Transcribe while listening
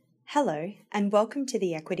Hello, and welcome to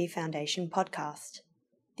the Equity Foundation podcast.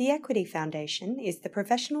 The Equity Foundation is the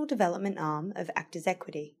professional development arm of Actors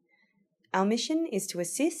Equity. Our mission is to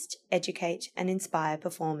assist, educate, and inspire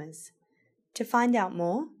performers. To find out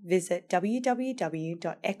more, visit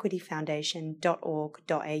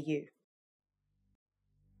www.equityfoundation.org.au.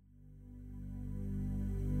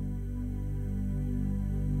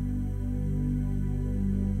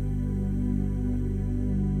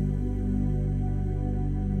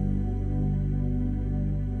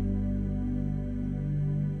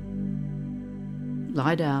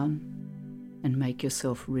 Lie down and make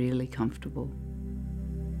yourself really comfortable.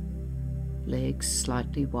 Legs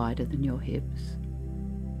slightly wider than your hips,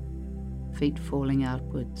 feet falling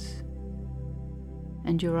outwards,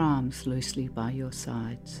 and your arms loosely by your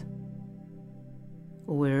sides,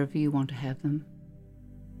 or wherever you want to have them,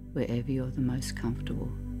 wherever you're the most comfortable.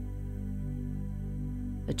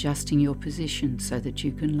 Adjusting your position so that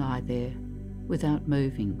you can lie there without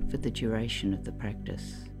moving for the duration of the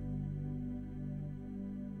practice.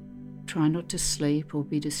 Try not to sleep or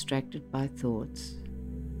be distracted by thoughts.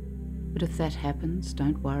 But if that happens,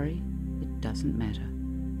 don't worry, it doesn't matter.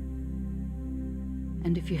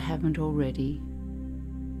 And if you haven't already,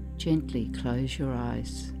 gently close your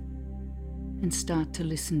eyes and start to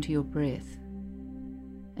listen to your breath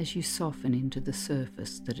as you soften into the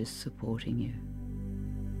surface that is supporting you.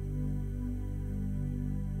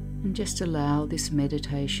 And just allow this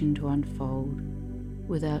meditation to unfold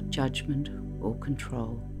without judgment or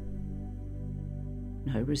control.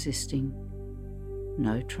 No resisting,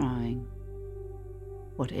 no trying.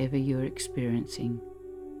 Whatever you're experiencing,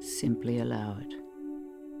 simply allow it.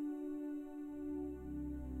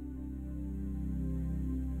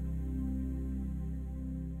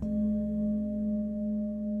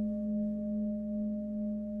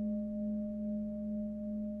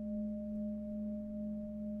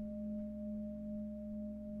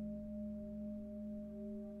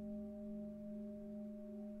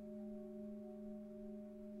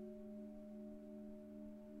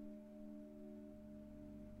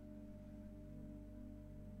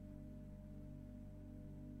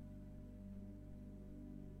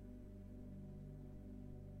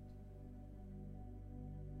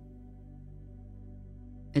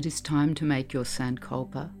 It is time to make your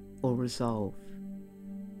Sankalpa or resolve,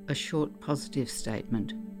 a short positive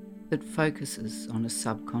statement that focuses on a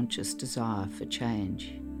subconscious desire for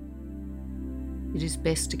change. It is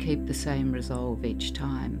best to keep the same resolve each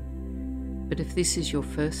time, but if this is your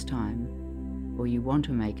first time or you want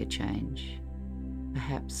to make a change,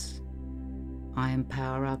 perhaps I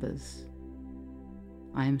empower others,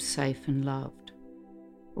 I am safe and loved,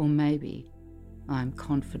 or maybe I am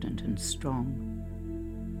confident and strong.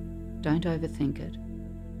 Don't overthink it.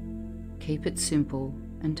 Keep it simple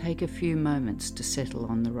and take a few moments to settle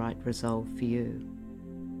on the right resolve for you,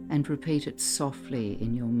 and repeat it softly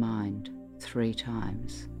in your mind 3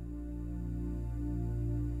 times.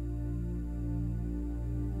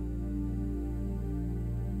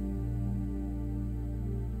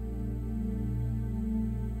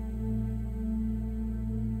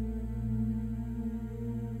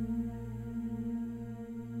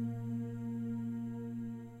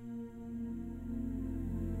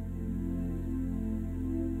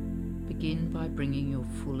 Begin by bringing your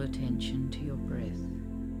full attention to your breath,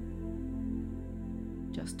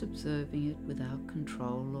 just observing it without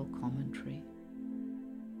control or commentary,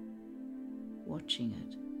 watching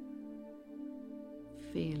it,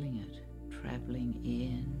 feeling it traveling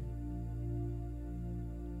in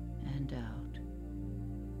and out,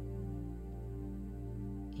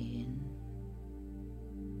 in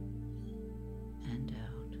and out.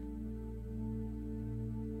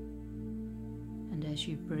 And as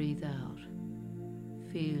you breathe out,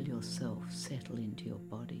 feel yourself settle into your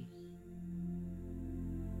body,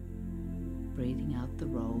 breathing out the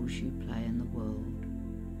roles you play in the world,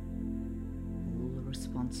 all the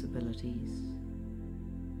responsibilities,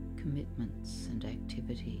 commitments and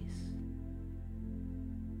activities,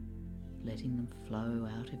 letting them flow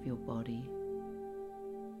out of your body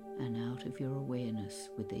and out of your awareness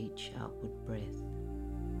with each outward breath.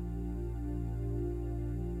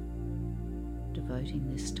 Devoting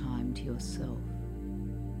this time to yourself.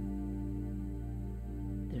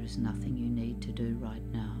 There is nothing you need to do right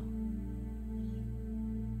now,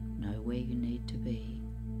 nowhere you need to be,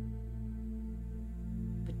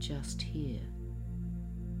 but just here,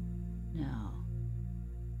 now,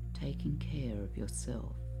 taking care of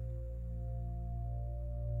yourself,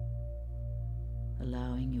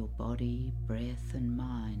 allowing your body, breath and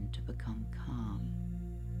mind to become calm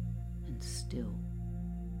and still.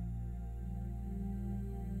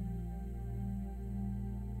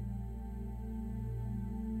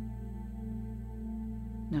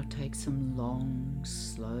 Now take some long,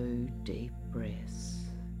 slow, deep breaths.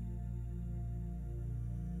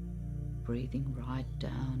 Breathing right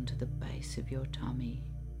down to the base of your tummy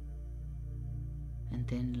and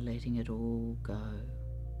then letting it all go.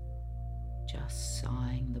 Just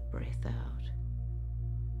sighing the breath out.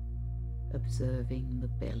 Observing the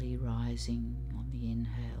belly rising on the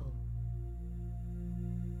inhale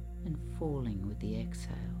and falling with the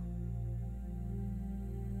exhale.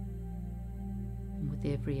 And with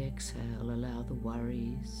every exhale, allow the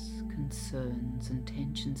worries, concerns and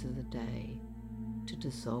tensions of the day to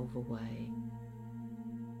dissolve away.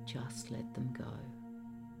 Just let them go.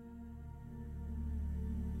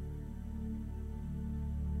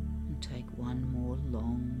 And take one more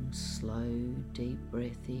long, slow, deep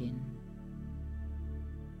breath in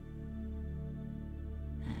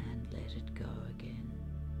and let it go again.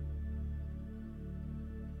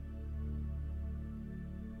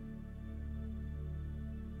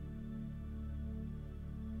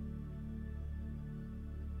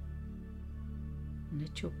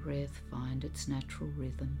 Let your breath find its natural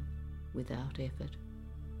rhythm without effort,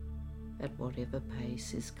 at whatever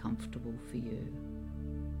pace is comfortable for you.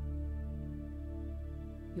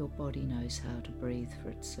 Your body knows how to breathe for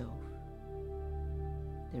itself.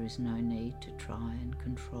 There is no need to try and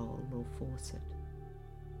control or force it.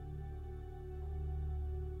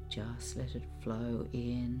 Just let it flow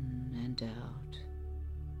in and out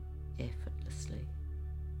effortlessly.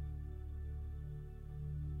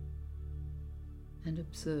 And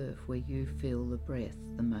observe where you feel the breath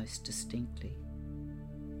the most distinctly.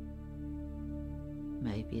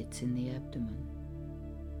 Maybe it's in the abdomen,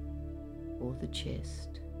 or the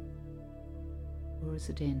chest, or as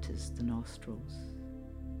it enters the nostrils.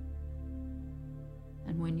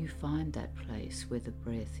 And when you find that place where the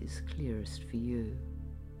breath is clearest for you,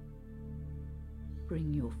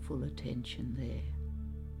 bring your full attention there.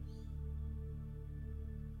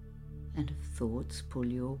 And if thoughts pull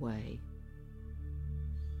you away,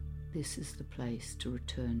 this is the place to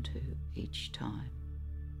return to each time,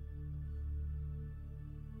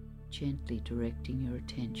 gently directing your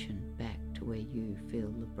attention back to where you feel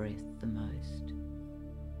the breath the most.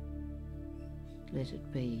 Let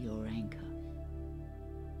it be your anchor.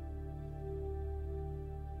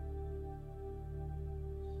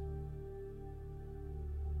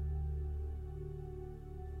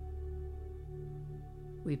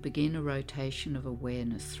 We begin a rotation of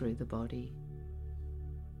awareness through the body.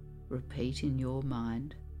 Repeat in your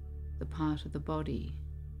mind the part of the body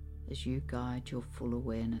as you guide your full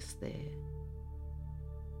awareness there,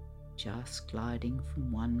 just gliding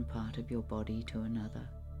from one part of your body to another.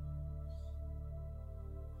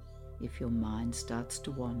 If your mind starts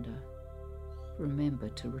to wander, remember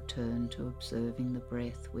to return to observing the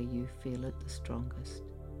breath where you feel it the strongest,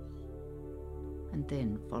 and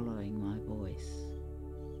then following my voice.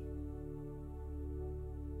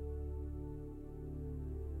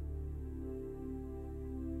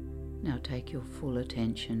 Now take your full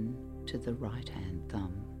attention to the right hand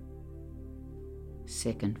thumb,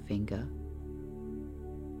 second finger,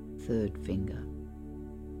 third finger,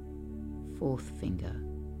 fourth finger,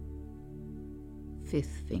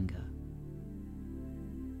 fifth finger,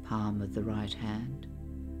 palm of the right hand,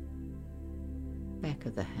 back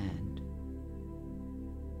of the hand,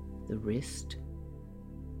 the wrist,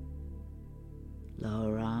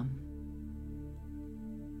 lower arm,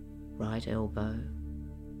 right elbow,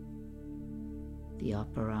 the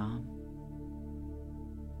upper arm,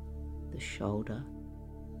 the shoulder,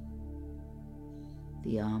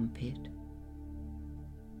 the armpit,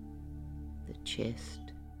 the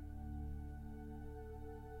chest,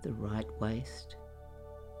 the right waist,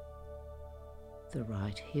 the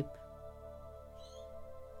right hip,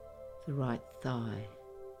 the right thigh,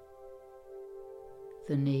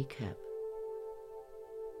 the kneecap,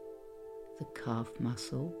 the calf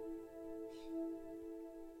muscle,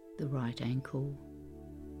 the right ankle,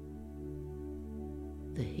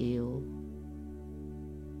 the heel,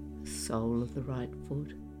 the sole of the right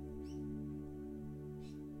foot,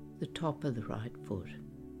 the top of the right foot,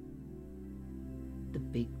 the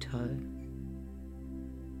big toe,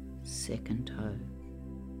 second toe,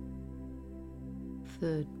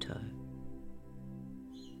 third toe,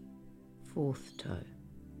 fourth toe,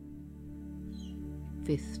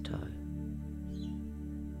 fifth toe.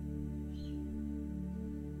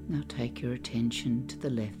 Now take your attention to the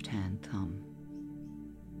left hand thumb,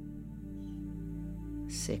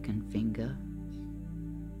 second finger,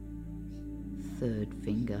 third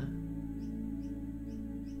finger,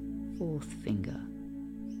 fourth finger,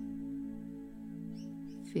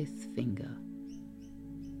 fifth finger,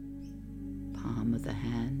 palm of the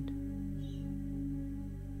hand,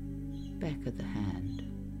 back of the hand,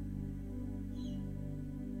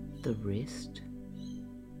 the wrist,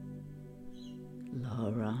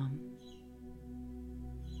 lower arm,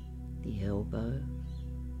 the elbow,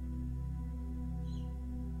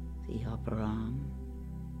 the upper arm,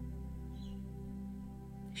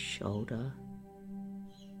 the shoulder,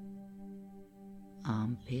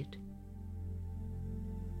 armpit,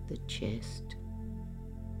 the chest,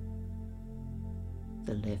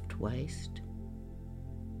 the left waist,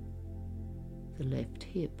 the left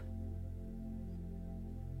hip,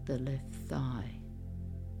 the left thigh,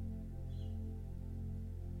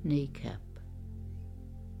 kneecap,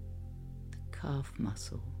 the calf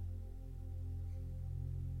muscle,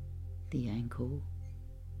 the ankle,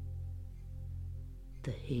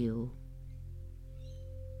 the heel,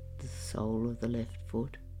 the sole of the left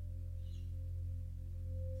foot,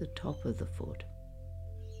 the top of the foot,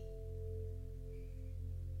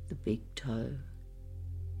 the big toe,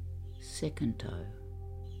 second toe,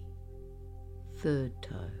 third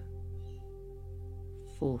toe,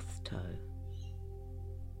 fourth toe,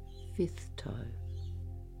 fifth toe,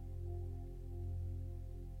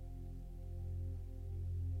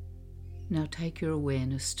 now take your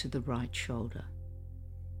awareness to the right shoulder,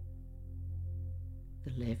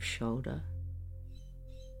 the left shoulder,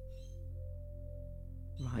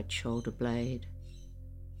 right shoulder blade,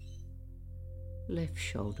 left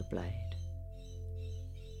shoulder blade,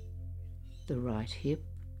 the right hip,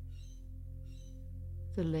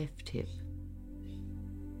 the left hip,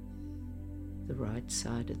 the right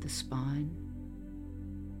side of the spine,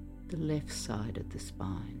 the left side of the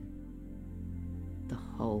spine, the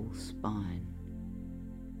whole spine,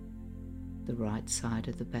 the right side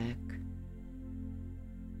of the back,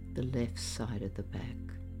 the left side of the back,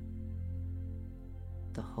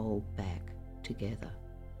 the whole back together.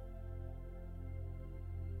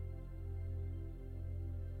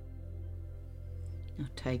 Now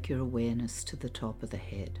take your awareness to the top of the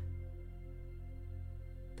head,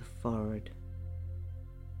 the forehead,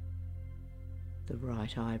 the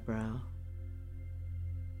right eyebrow,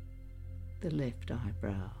 the left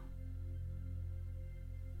eyebrow,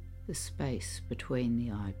 the space between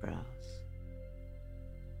the eyebrows,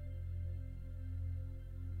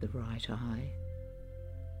 the right eye,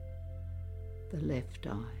 the left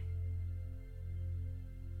eye,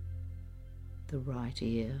 the right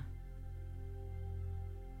ear,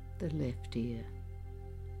 the left ear,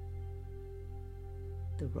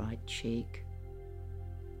 the right cheek,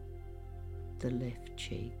 the left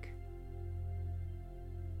cheek,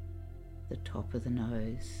 the top of the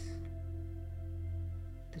nose,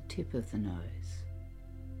 the tip of the nose,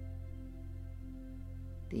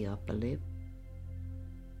 the upper lip,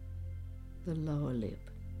 the lower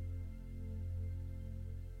lip,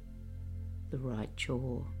 the right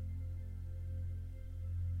jaw,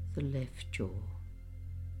 the left jaw,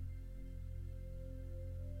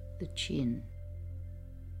 the chin,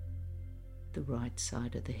 the right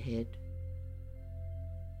side of the head,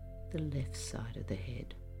 the left side of the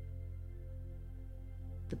head,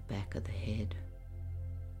 the back of the head,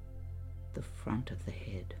 the front of the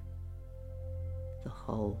head, the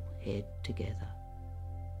whole head together,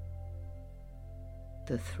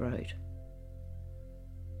 the throat,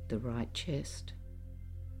 the right chest,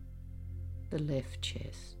 the left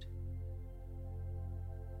chest,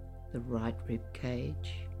 the right rib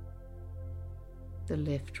cage, the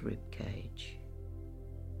left rib cage,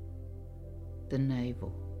 the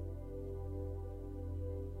navel,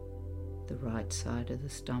 the right side of the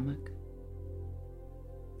stomach,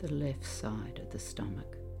 the left side of the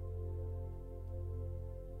stomach,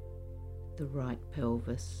 the right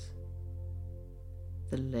pelvis,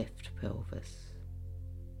 the left pelvis,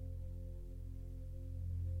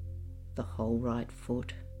 the whole right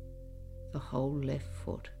foot, the whole left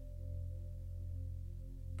foot,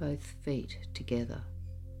 both feet together,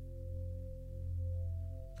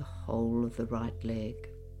 the whole of the right leg,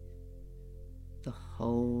 the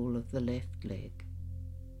whole of the left leg,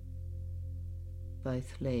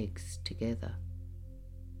 both legs together,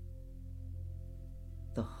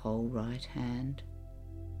 the whole right hand,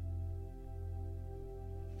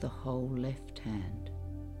 the whole left hand,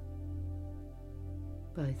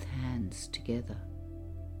 both hands together,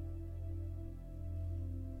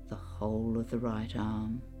 the whole of the right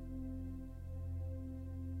arm,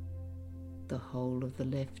 the whole of the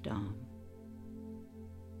left arm,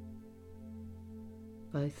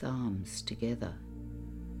 both arms together,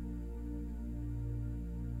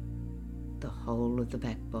 the whole of the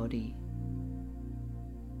back body,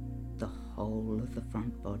 the whole of the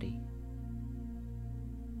front body,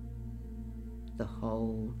 the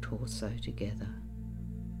whole torso together,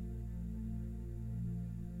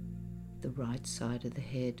 the right side of the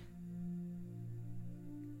head,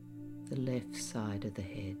 the left side of the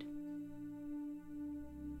head,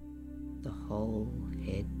 the whole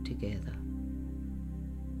head together,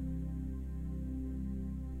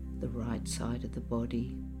 the right side of the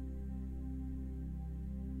body,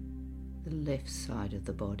 the left side of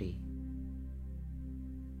the body,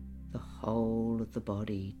 the whole of the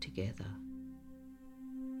body together.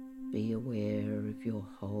 Be aware of your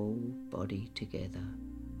whole body together,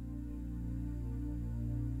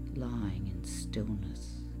 lying in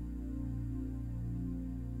stillness,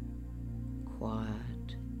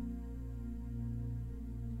 quiet,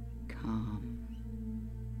 calm,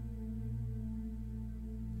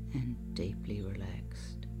 and deeply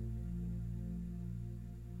relaxed.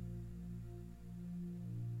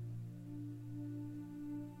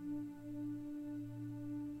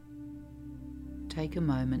 Take a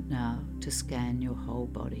moment now to scan your whole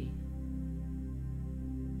body,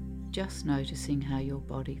 just noticing how your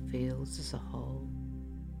body feels as a whole.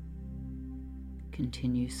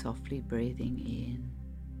 Continue softly breathing in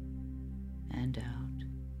and out,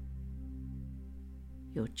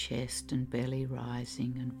 your chest and belly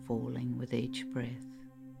rising and falling with each breath.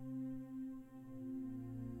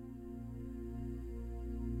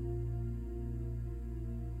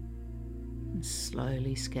 And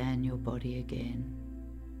slowly scan your body again.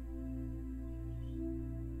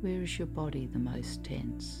 Where is your body the most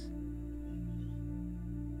tense?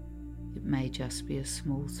 It may just be a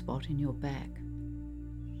small spot in your back,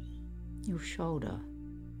 your shoulder,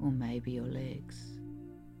 or maybe your legs.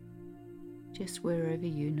 Just wherever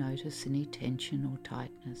you notice any tension or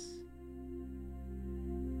tightness.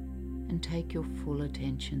 And take your full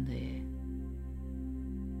attention there.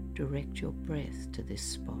 Direct your breath to this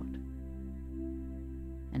spot.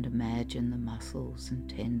 And imagine the muscles and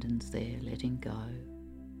tendons there letting go,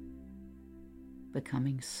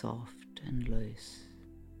 becoming soft and loose,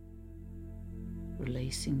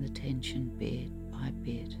 releasing the tension bit by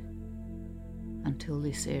bit until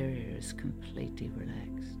this area is completely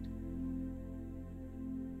relaxed.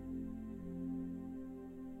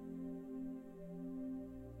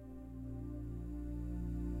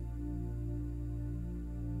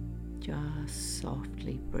 Just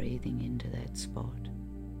softly breathing into that spot.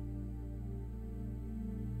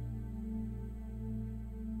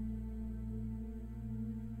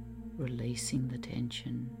 Releasing the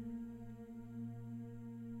tension,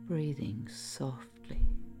 breathing softly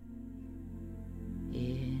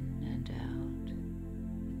in and out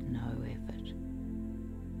with no effort.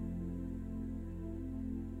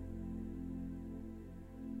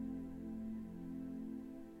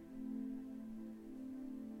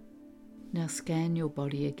 Now scan your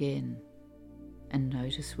body again and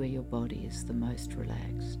notice where your body is the most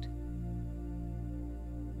relaxed.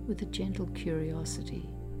 With a gentle curiosity,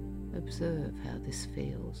 observe how this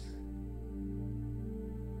feels.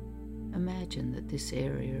 Imagine that this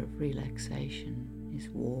area of relaxation is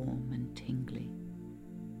warm and tingly,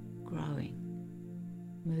 growing,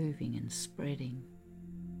 moving and spreading,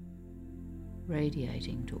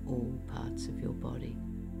 radiating to all parts of your body.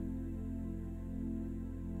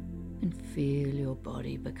 And feel your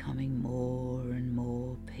body becoming more and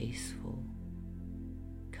more peaceful,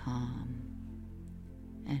 calm,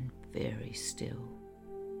 and very still.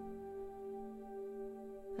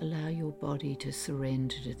 Allow your body to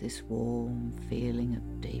surrender to this warm feeling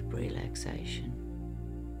of deep relaxation.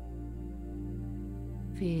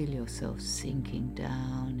 Feel yourself sinking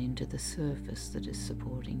down into the surface that is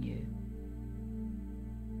supporting you,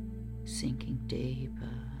 sinking deeper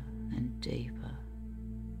and deeper,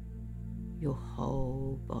 your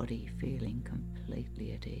whole body feeling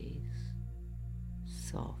completely at ease,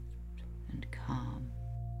 soft and calm.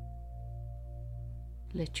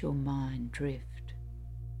 Let your mind drift,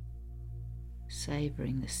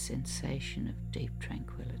 savouring the sensation of deep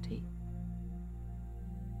tranquility.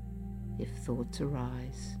 If thoughts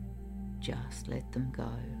arise, just let them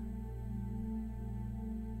go.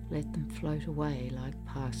 Let them float away like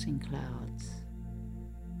passing clouds,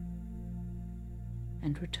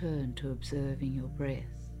 and return to observing your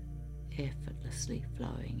breath effortlessly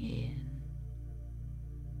flowing in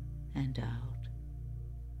and out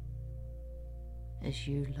as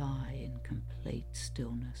you lie in complete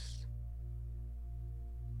stillness.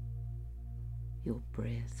 Your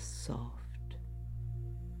breath soft,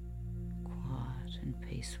 quiet and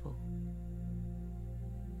peaceful.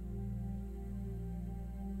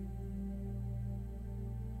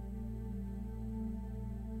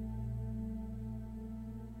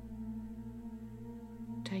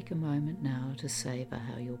 Take a moment now to savour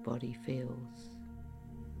how your body feels.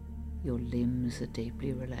 Your limbs are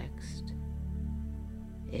deeply relaxed.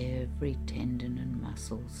 every tendon and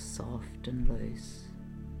muscle soft and loose,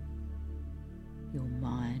 your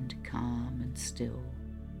mind calm and still,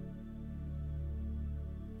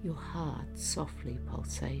 your heart softly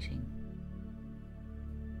pulsating,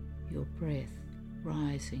 your breath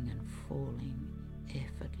rising and falling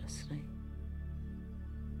effortlessly,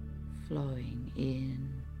 flowing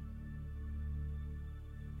in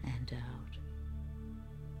and out.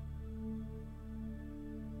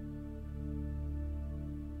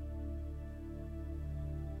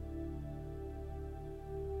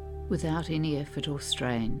 Without any effort or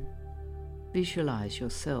strain, visualize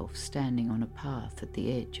yourself standing on a path at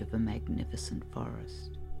the edge of a magnificent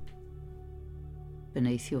forest.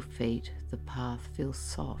 Beneath your feet, the path feels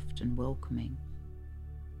soft and welcoming,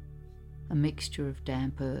 a mixture of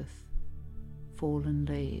damp earth, fallen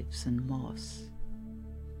leaves and moss.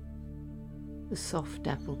 The soft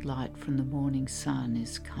dappled light from the morning sun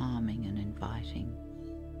is calming and inviting.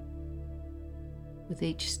 With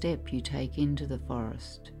each step you take into the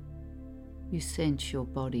forest, you sense your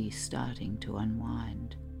body starting to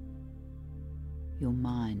unwind, your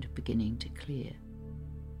mind beginning to clear.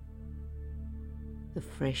 The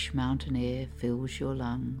fresh mountain air fills your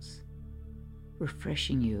lungs,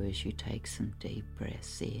 refreshing you as you take some deep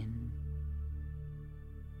breaths in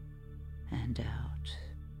and out.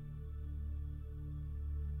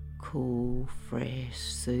 Cool, fresh,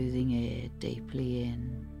 soothing air deeply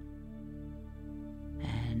in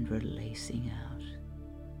and releasing out.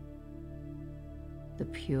 The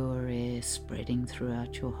pure air spreading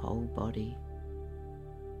throughout your whole body,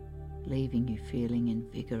 leaving you feeling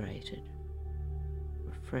invigorated,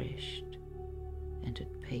 refreshed, and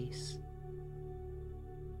at peace.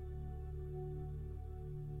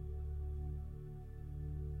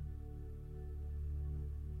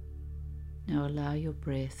 Now allow your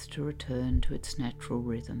breath to return to its natural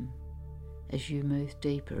rhythm as you move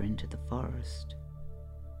deeper into the forest.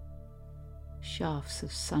 Shafts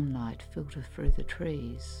of sunlight filter through the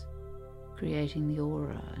trees, creating the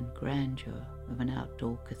aura and grandeur of an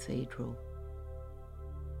outdoor cathedral.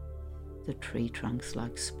 The tree trunks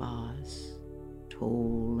like spires,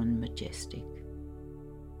 tall and majestic,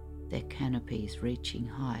 their canopies reaching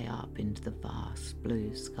high up into the vast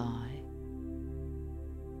blue sky.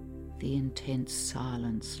 The intense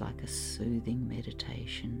silence like a soothing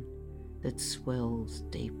meditation that swells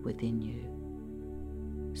deep within you,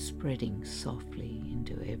 spreading softly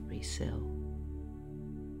into every cell.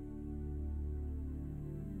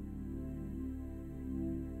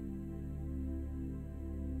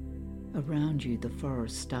 Around you, the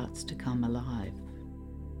forest starts to come alive,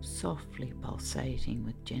 softly pulsating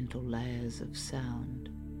with gentle layers of sound.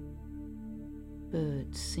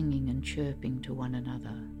 Birds singing and chirping to one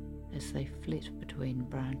another as they flit between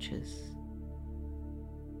branches.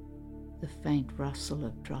 The faint rustle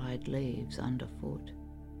of dried leaves underfoot.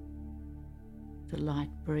 The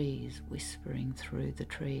light breeze whispering through the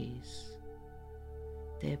trees,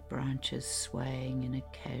 their branches swaying in a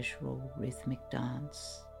casual rhythmic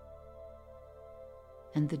dance,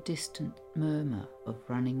 and the distant murmur of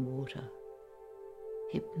running water,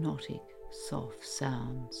 hypnotic, soft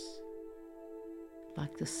sounds,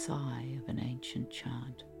 like the sigh of an ancient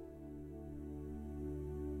chant.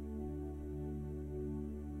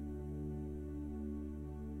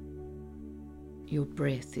 Your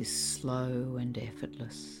breath is slow and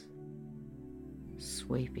effortless,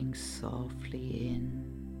 sweeping softly in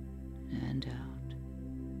and out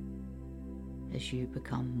as you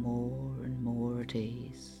become more and more at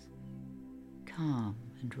ease, calm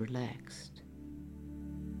and relaxed,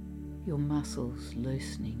 your muscles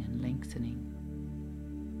loosening and lengthening,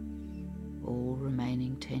 all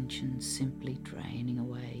remaining tension simply draining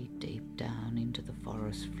away deep down into the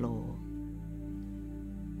forest floor.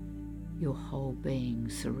 Your whole being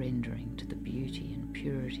surrendering to the beauty and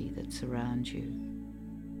purity that surrounds you,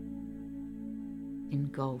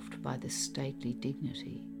 engulfed by the stately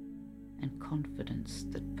dignity and confidence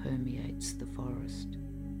that permeates the forest.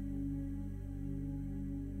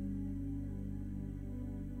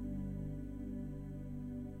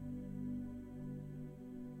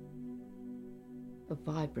 A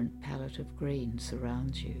vibrant palette of green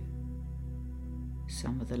surrounds you.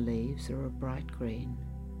 Some of the leaves are a bright green,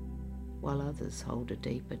 while others hold a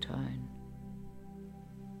deeper tone.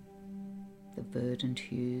 The verdant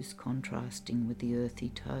hues contrasting with the earthy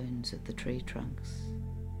tones of the tree trunks.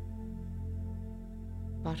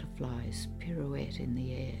 Butterflies pirouette in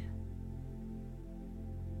the air,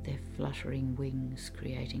 their fluttering wings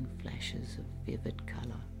creating flashes of vivid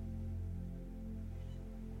colour.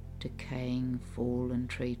 Decaying fallen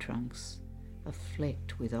tree trunks are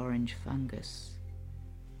flecked with orange fungus,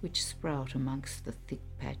 which sprout amongst the thick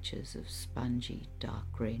patches of spongy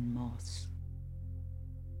dark green moss.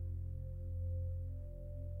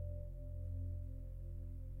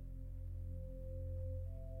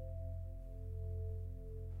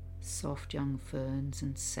 Soft young ferns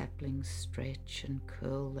and saplings stretch and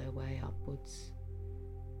curl their way upwards,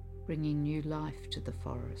 bringing new life to the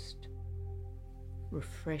forest,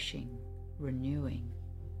 refreshing, renewing.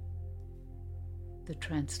 The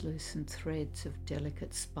translucent threads of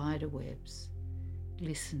delicate spider webs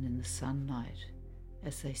glisten in the sunlight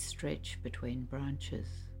as they stretch between branches.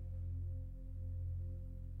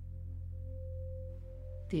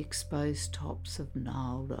 The exposed tops of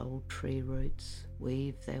gnarled old tree roots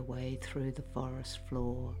weave their way through the forest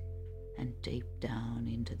floor and deep down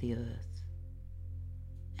into the earth,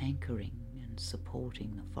 anchoring and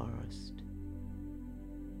supporting the forest.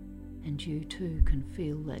 And you too can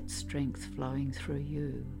feel that strength flowing through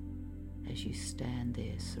you as you stand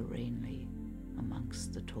there serenely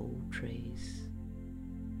amongst the tall trees.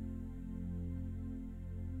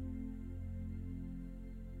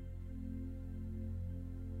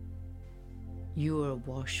 You are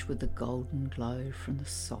awash with the golden glow from the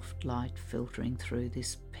soft light filtering through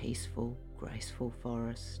this peaceful, graceful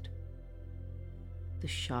forest. The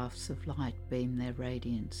shafts of light beam their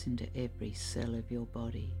radiance into every cell of your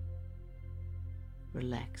body,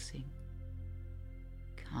 relaxing,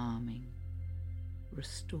 calming,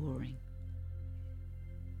 restoring.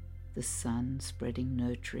 The sun spreading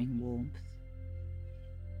nurturing warmth.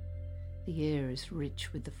 The air is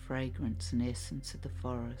rich with the fragrance and essence of the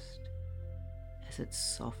forest as it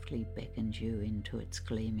softly beckons you into its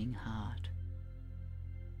gleaming heart.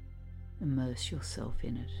 Immerse yourself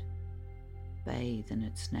in it, bathe in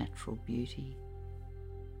its natural beauty.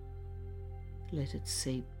 Let it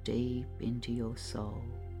seep deep into your soul,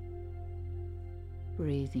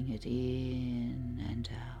 breathing it in and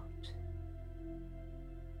out,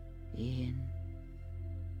 in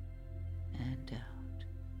and out,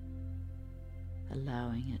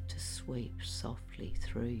 allowing it to sweep softly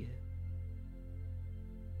through you.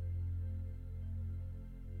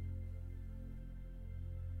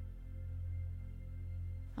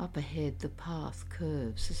 Up ahead, the path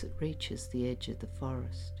curves as it reaches the edge of the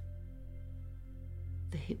forest.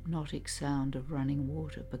 The hypnotic sound of running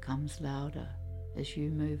water becomes louder as you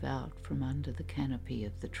move out from under the canopy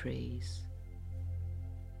of the trees.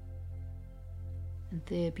 And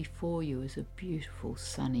there before you is a beautiful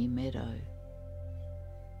sunny meadow,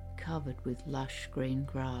 covered with lush green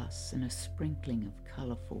grass and a sprinkling of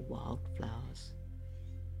colourful wildflowers.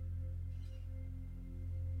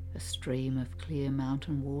 A stream of clear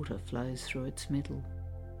mountain water flows through its middle.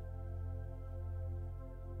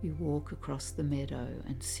 You walk across the meadow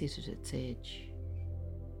and sit at its edge,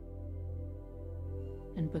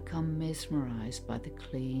 and become mesmerised by the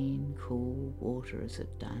clean, cool water as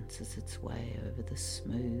it dances its way over the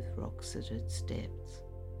smooth rocks at its depths.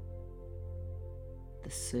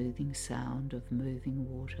 The soothing sound of moving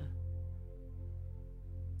water,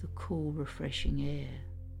 the cool, refreshing air,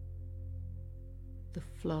 the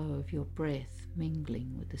flow of your breath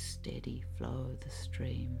mingling with the steady flow of the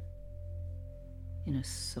stream in a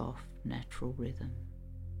soft, natural rhythm,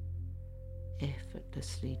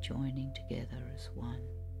 effortlessly joining together as one.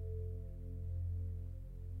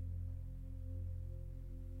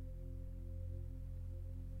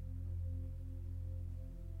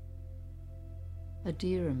 A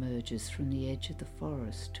deer emerges from the edge of the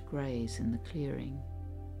forest to graze in the clearing.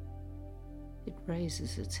 It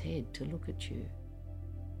raises its head to look at you,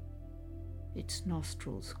 its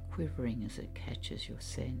nostrils quivering as it catches your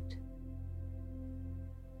scent.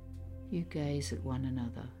 You gaze at one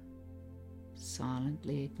another,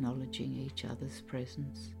 silently acknowledging each other's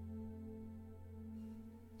presence.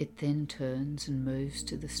 It then turns and moves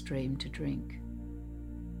to the stream to drink,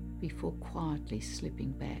 before quietly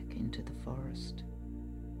slipping back into the forest.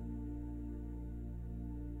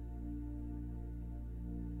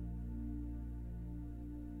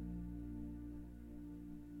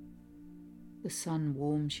 The sun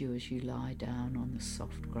warms you as you lie down on the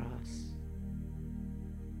soft grass.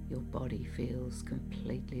 Your body feels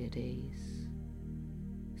completely at ease,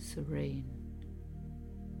 serene,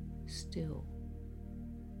 still,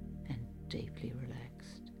 and deeply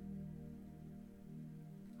relaxed.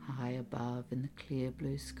 High above in the clear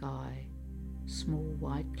blue sky, small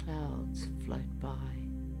white clouds float by,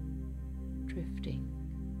 drifting,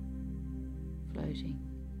 floating,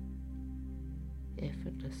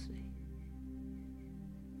 effortlessly.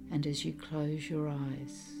 And as you close your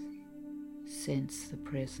eyes, sense the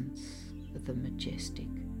presence of the majestic,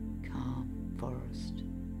 calm forest.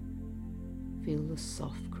 Feel the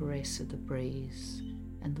soft caress of the breeze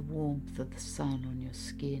and the warmth of the sun on your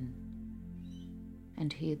skin,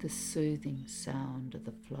 and hear the soothing sound of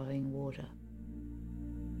the flowing water.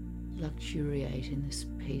 Luxuriate in this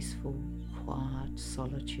peaceful, quiet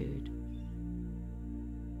solitude,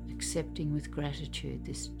 accepting with gratitude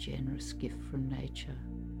this generous gift from nature.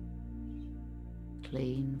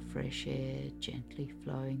 Clean, fresh air gently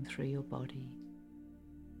flowing through your body,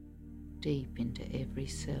 deep into every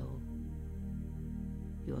cell.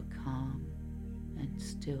 You are calm and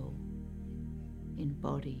still in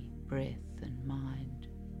body, breath and mind,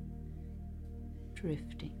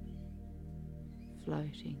 drifting,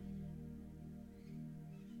 floating,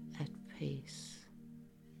 at peace,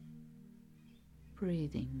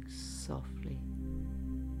 breathing softly.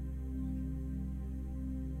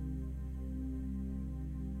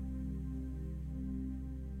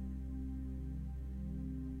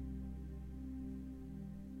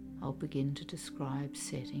 I'll begin to describe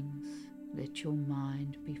settings. Let your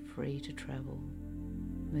mind be free to travel,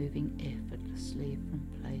 moving effortlessly from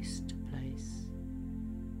place to place.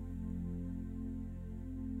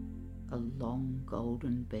 A long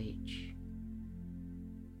golden beach,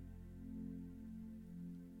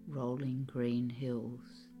 rolling green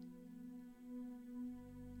hills,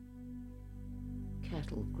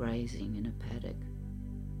 cattle grazing in a paddock,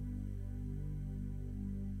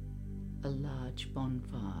 a large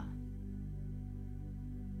bonfire,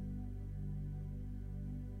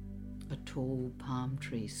 a tall palm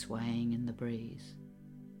tree swaying in the breeze,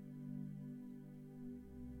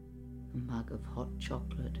 a mug of hot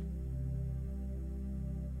chocolate,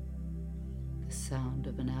 the sound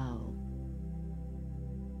of an owl,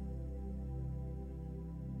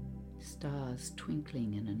 stars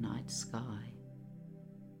twinkling in a night sky,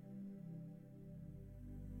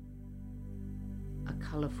 a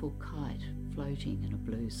colourful kite floating in a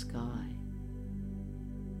blue sky,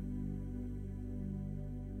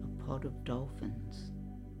 a pod of dolphins,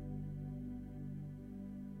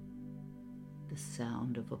 the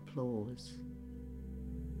sound of applause,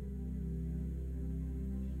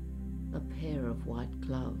 a pair of white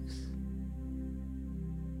gloves,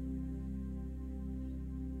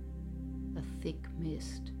 a thick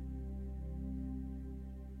mist,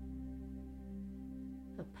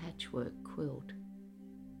 a patchwork quilt,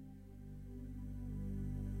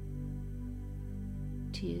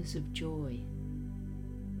 tears of joy,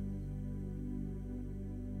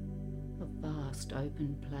 a vast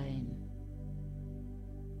open plain,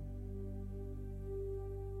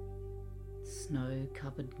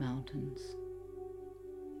 snow-covered mountains,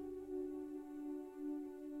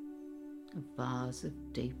 a vase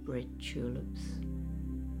of deep red tulips,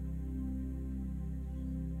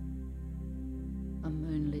 a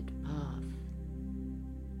moonlit path,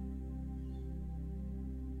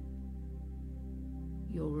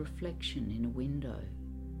 your reflection in a window,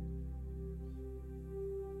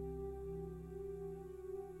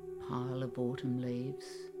 pile of autumn leaves,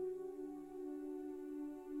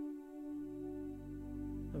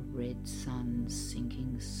 a red sun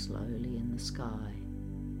sinking slowly in the sky,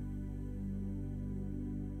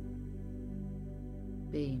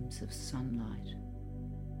 beams of sunlight,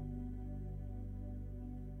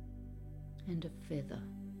 and a feather,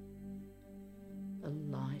 a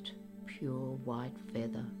light, pure white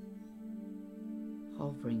feather,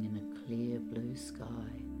 hovering in a clear blue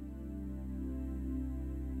sky,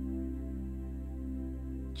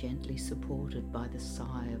 gently supported by the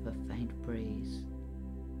sigh of a faint breeze.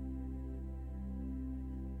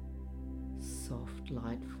 Soft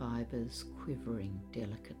light fibres quivering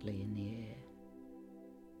delicately in the air.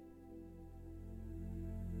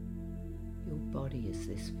 Your body is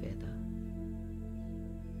this feather,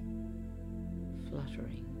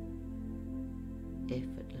 fluttering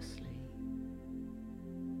effortlessly,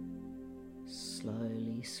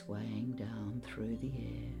 slowly swaying down through the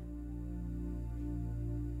air,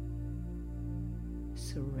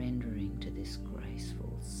 surrendering to this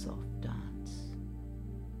graceful, soft dance,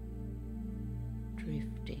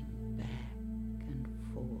 drifting back and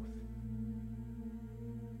forth,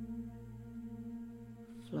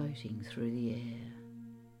 floating through the air,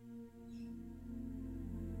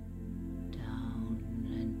 down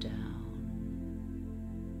and down,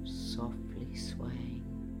 softly swaying,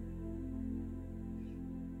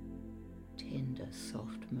 tender,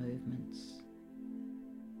 soft movements,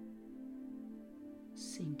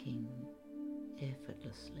 sinking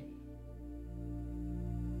effortlessly,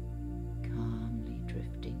 calmly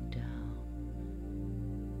drifting down,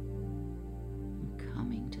 and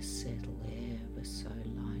coming to settle ever so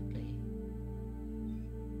lightly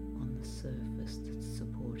on the surface that's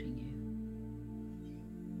supporting you.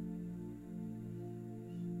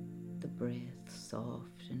 the breath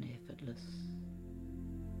soft and effortless.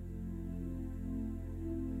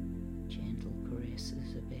 Gentle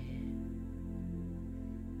caresses of air.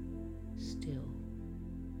 Still.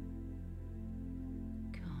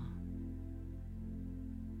 Calm.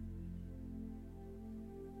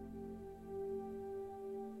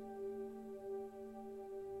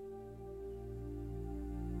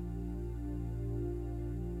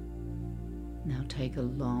 Now take a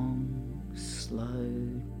long,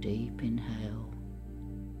 slow, deep inhale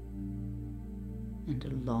and a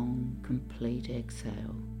long, complete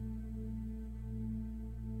exhale.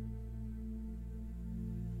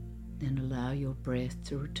 Then allow your breath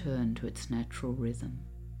to return to its natural rhythm.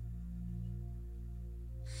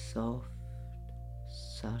 Soft,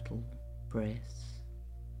 subtle breaths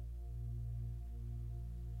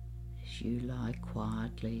as you lie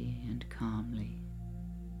quietly and calmly,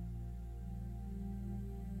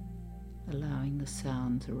 allowing the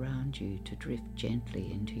sounds around you to drift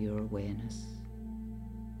gently into your awareness.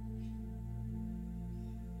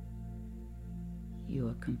 You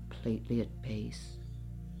are completely at peace,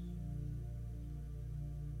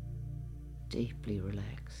 deeply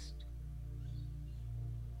relaxed.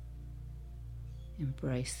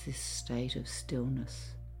 Embrace this state of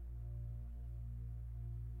stillness.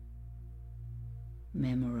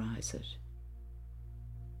 Memorize it.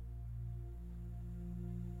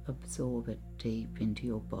 Absorb it deep into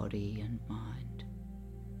your body and mind.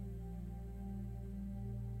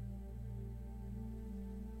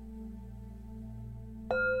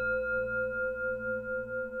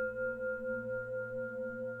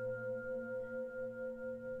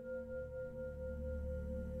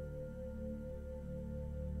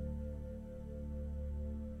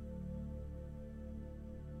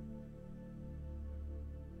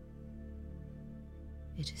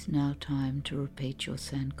 It is now time to repeat your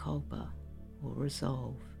Sankalpa or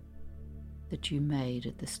resolve that you made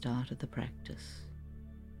at the start of the practice,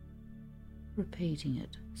 repeating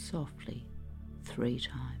it softly 3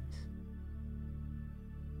 times.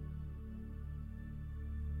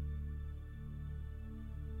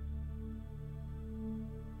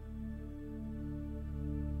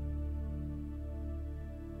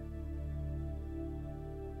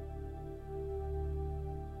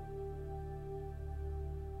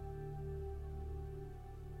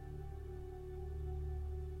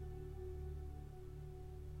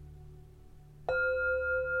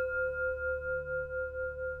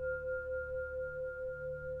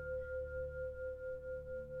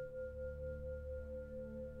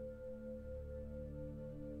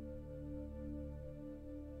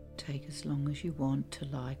 Take as long as you want to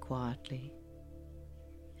lie quietly,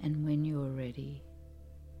 and when you are ready,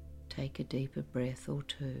 take a deeper breath or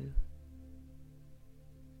 2.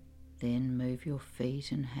 Then move your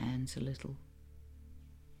feet and hands a little.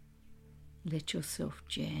 Let yourself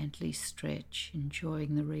gently stretch,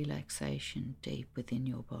 enjoying the relaxation deep within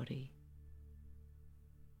your body.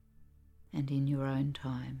 And in your own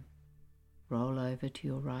time, roll over to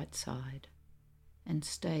your right side and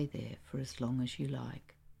stay there for as long as you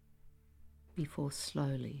like, before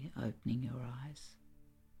slowly opening your eyes.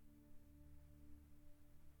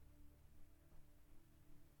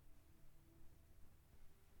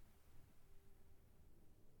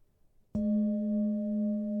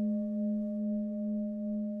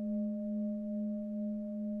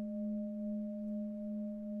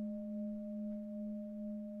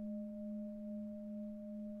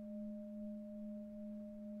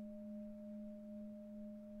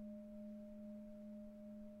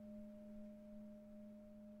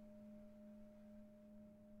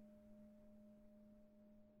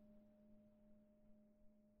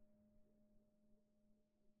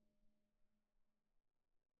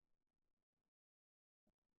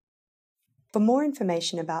 For more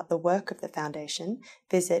information about the work of the Foundation,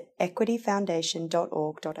 visit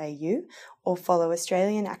equityfoundation.org.au or follow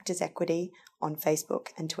Australian Actors Equity on Facebook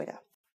and Twitter.